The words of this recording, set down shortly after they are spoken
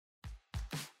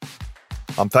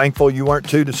I'm thankful you weren't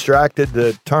too distracted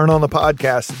to turn on the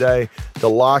podcast today, to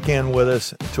lock in with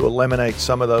us, to eliminate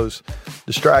some of those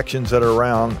distractions that are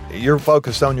around. You're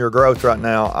focused on your growth right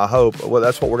now, I hope. Well,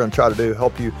 that's what we're going to try to do,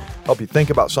 help you think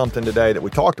about something today that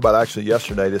we talked about actually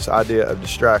yesterday, this idea of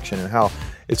distraction and how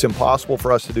it's impossible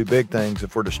for us to do big things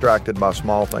if we're distracted by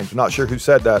small things. I'm not sure who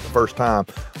said that the first time.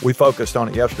 We focused on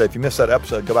it yesterday. If you missed that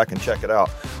episode, go back and check it out.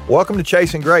 Welcome to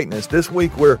Chasing Greatness. This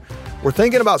week, we're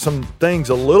thinking about some things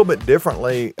a little bit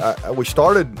differently. We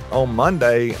started on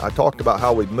Monday. I talked about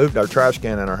how we've moved our trash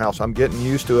can in our house. I'm getting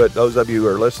used to it. Those of you who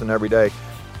are listening every day,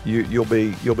 you'll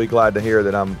be glad to hear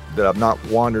that I've not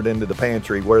wandered into the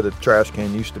pantry where the trash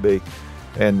can used to be,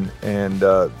 and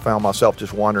found myself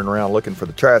just wandering around looking for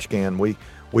the trash can.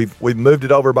 We've moved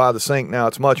it over by the sink now.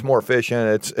 It's much more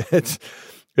efficient.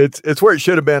 It's where it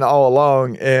should have been all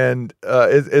along, and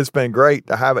it's been great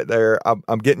to have it there.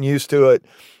 I'm getting used to it.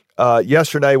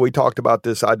 Yesterday we talked about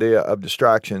this idea of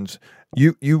distractions.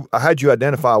 I had you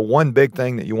identify one big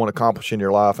thing that you want to accomplish in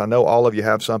your life. I know all of you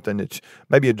have something that's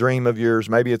maybe a dream of yours.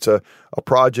 Maybe it's a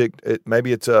project.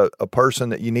 Maybe it's a person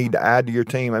that you need to add to your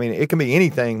team. I mean, it can be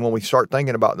anything when we start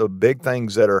thinking about the big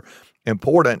things that are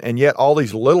important, and yet all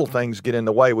these little things get in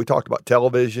the way. We talked about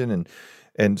television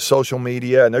and social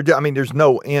media, and there's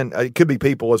no end. It could be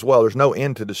people as well. There's no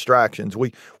end to distractions.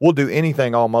 We'll do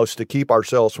anything almost to keep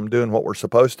ourselves from doing what we're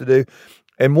supposed to do.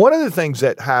 And one of the things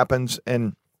that happens,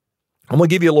 and I'm going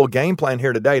to give you a little game plan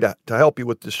here today to help you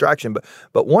with distraction,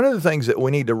 but one of the things that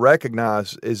we need to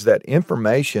recognize is that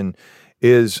information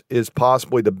is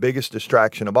possibly the biggest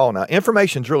distraction of all. Now,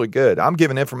 information's really good. I'm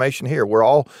giving information here.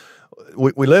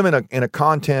 We live in a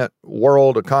content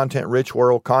world, a content rich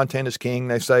world. Content is king,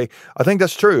 they say. I think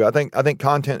that's true. I think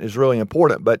content is really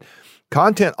important, but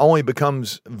content only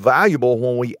becomes valuable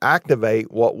when we activate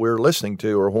what we're listening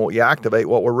to, or when we activate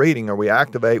what we're reading, or we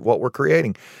activate what we're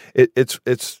creating.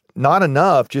 It's not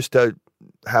enough just to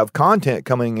have content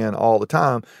coming in all the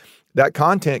time. That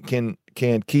content can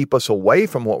keep us away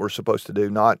from what we're supposed to do,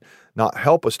 not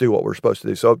help us do what we're supposed to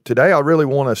do. So today I really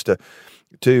want us to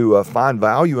find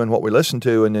value in what we listen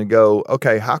to, and then go,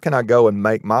 okay, how can I go and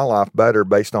make my life better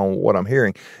based on what I'm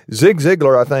hearing? Zig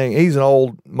Ziglar, I think, he's an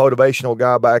old motivational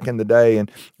guy back in the day,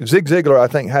 and Zig Ziglar, I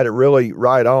think, had it really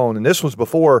right on. And this was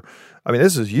before,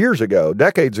 this is years ago,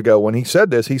 decades ago, when he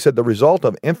said this. He said the result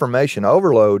of information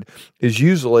overload is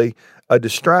usually a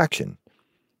distraction.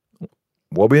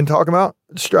 What we've been talking about?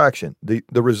 Distraction. The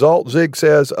result, Zig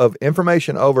says, of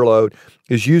information overload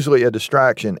is usually a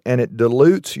distraction, and it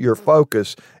dilutes your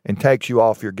focus and takes you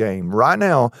off your game. Right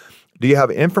now, do you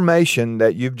have information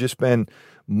that you've just been,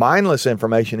 mindless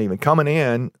information even coming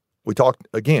in? We talked,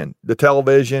 again, the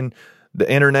television, the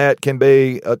internet can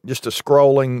be just a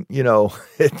scrolling,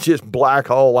 it's just black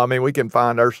hole. We can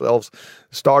find ourselves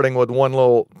starting with one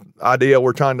little idea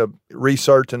we're trying to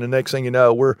research, and the next thing you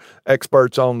know, we're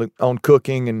experts on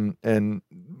cooking and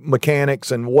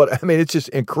mechanics and what. It's just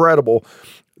incredible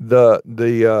the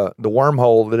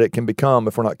wormhole that it can become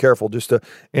if we're not careful. Just a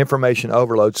information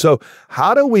overload. So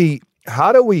how do we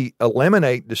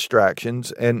eliminate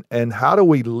distractions, and how do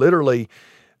we literally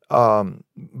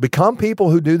become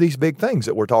people who do these big things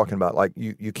that we're talking about? Like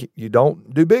you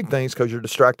don't do big things because you're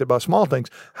distracted by small things.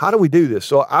 How do we do this?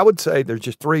 So I would say there's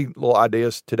just three little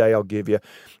ideas today I'll give you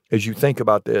as you think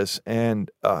about this. And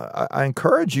I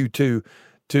encourage you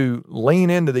to lean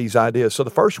into these ideas. So the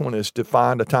first one is to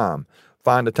find a time.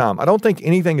 Find a time. I don't think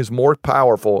anything is more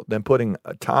powerful than putting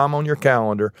a time on your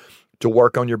calendar to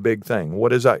work on your big thing.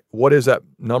 What is that? What is that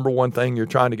number one thing you're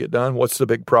trying to get done? What's the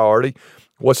big priority?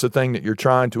 What's the thing that you're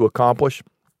trying to accomplish?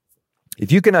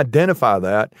 If you can identify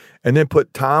that and then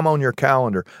put time on your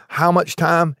calendar, how much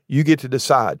time you get to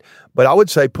decide. But I would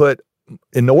say put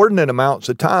inordinate amounts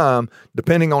of time,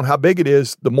 depending on how big it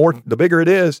is. The bigger it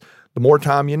is, the more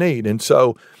time you need. And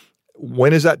so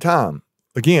when is that time?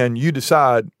 Again, you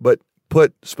decide, but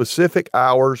put specific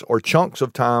hours or chunks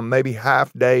of time, maybe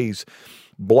half days,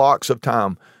 blocks of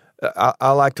time.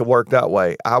 I like to work that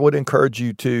way. I would encourage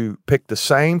you to pick the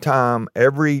same time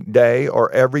every day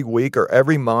or every week or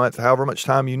every month, however much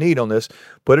time you need on this.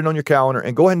 Put it on your calendar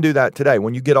and go ahead and do that today.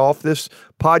 When you get off this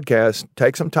podcast,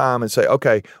 take some time and say,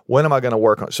 okay, when am I going to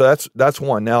work on it? So that's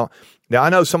one. Now I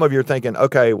know some of you are thinking,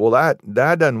 okay, well that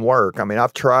doesn't work.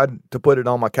 I've tried to put it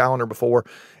on my calendar before.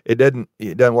 It doesn't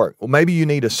work. Well, maybe you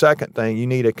need a second thing. You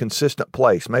need a consistent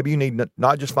place. Maybe you need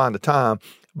not just find the time,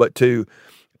 but to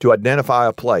identify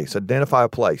a place.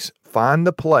 Find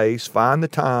the place, find the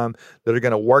time that are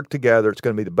going to work together. It's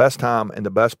going to be the best time and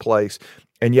the best place.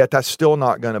 And yet that's still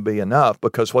not going to be enough,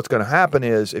 because what's going to happen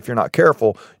is, if you're not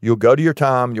careful, you'll go to your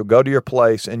time, you'll go to your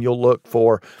place, and you'll look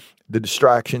for the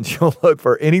distractions. You'll look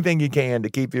for anything you can to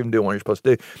keep you from doing what you're supposed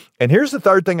to do. And here's the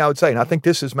third thing I would say, and I think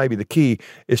this is maybe the key,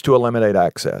 is to eliminate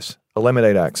access.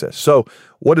 Eliminate access. So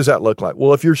what does that look like?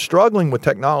 Well, if you're struggling with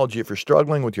technology, if you're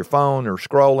struggling with your phone or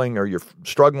scrolling, or you're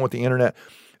struggling with the internet,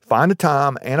 find a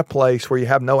time and a place where you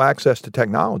have no access to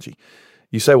technology.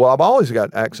 You say, well, I've always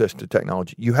got access to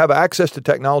technology. You have access to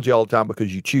technology all the time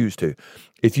because you choose to.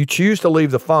 If you choose to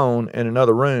leave the phone in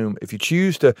another room, if you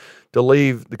choose to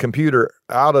leave the computer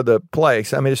out of the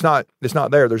place, I mean, it's not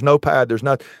there. There's no pad.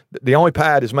 The only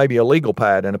pad is maybe a legal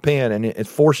pad and a pen, and it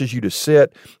forces you to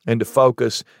sit and to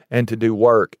focus and to do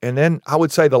work. And then I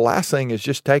would say the last thing is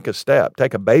just take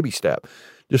a baby step.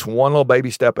 Just one little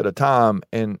baby step at a time.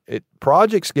 And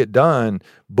projects get done,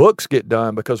 books get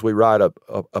done because we write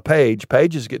a page.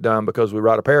 Pages get done because we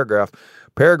write a paragraph.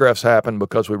 Paragraphs happen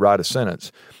because we write a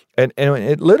sentence. And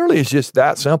it literally is just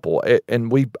that simple.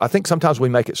 I think sometimes we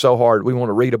make it so hard. We want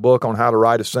to read a book on how to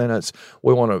write a sentence.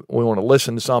 We want to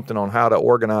listen to something on how to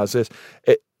organize this.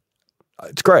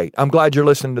 It's great. I'm glad you're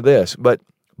listening to this. But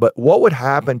what would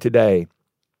happen today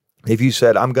if you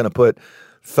said, I'm going to put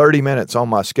 30 minutes on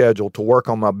my schedule to work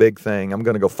on my big thing. I'm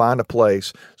going to go find a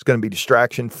place. It's going to be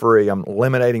distraction free. I'm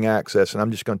eliminating access, and I'm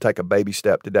just going to take a baby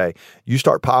step today. You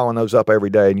start piling those up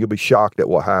every day, and you'll be shocked at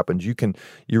what happens. You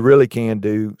really can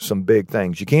do some big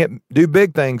things. You can't do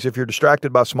big things if you're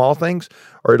distracted by small things,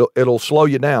 or it'll slow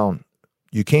you down.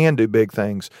 You can do big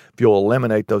things if you'll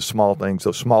eliminate those small things,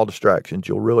 those small distractions.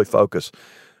 You'll really focus.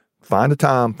 Find a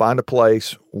time, find a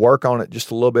place, work on it just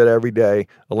a little bit every day.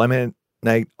 Eliminate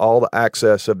all the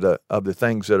access of the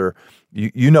things that are,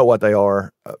 you know what they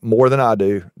are more than I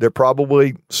do. They're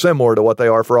probably similar to what they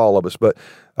are for all of us, but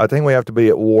I think we have to be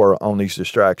at war on these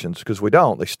distractions because we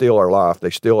don't. They steal our life. They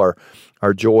steal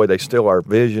our joy. They steal our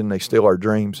vision. They steal our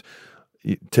dreams.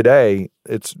 Today,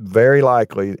 it's very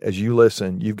likely as you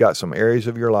listen, you've got some areas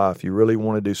of your life you really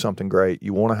want to do something great.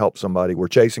 You want to help somebody. We're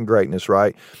chasing greatness,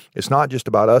 right? It's not just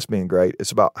about us being great.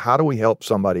 It's about how do we help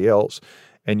somebody else?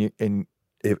 And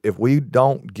if we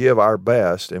don't give our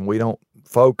best and we don't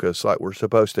focus like we're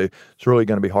supposed to, it's really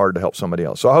going to be hard to help somebody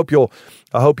else. So I hope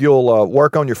you'll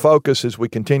work on your focus as we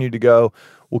continue to go.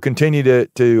 We'll continue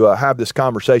to have this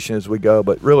conversation as we go,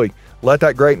 but really let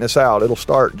that greatness out. It'll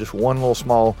start just one little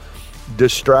small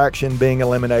distraction being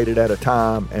eliminated at a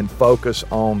time and focus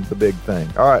on the big thing.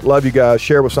 All right. Love you guys.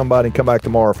 Share with somebody and come back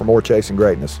tomorrow for more Chasing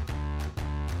Greatness.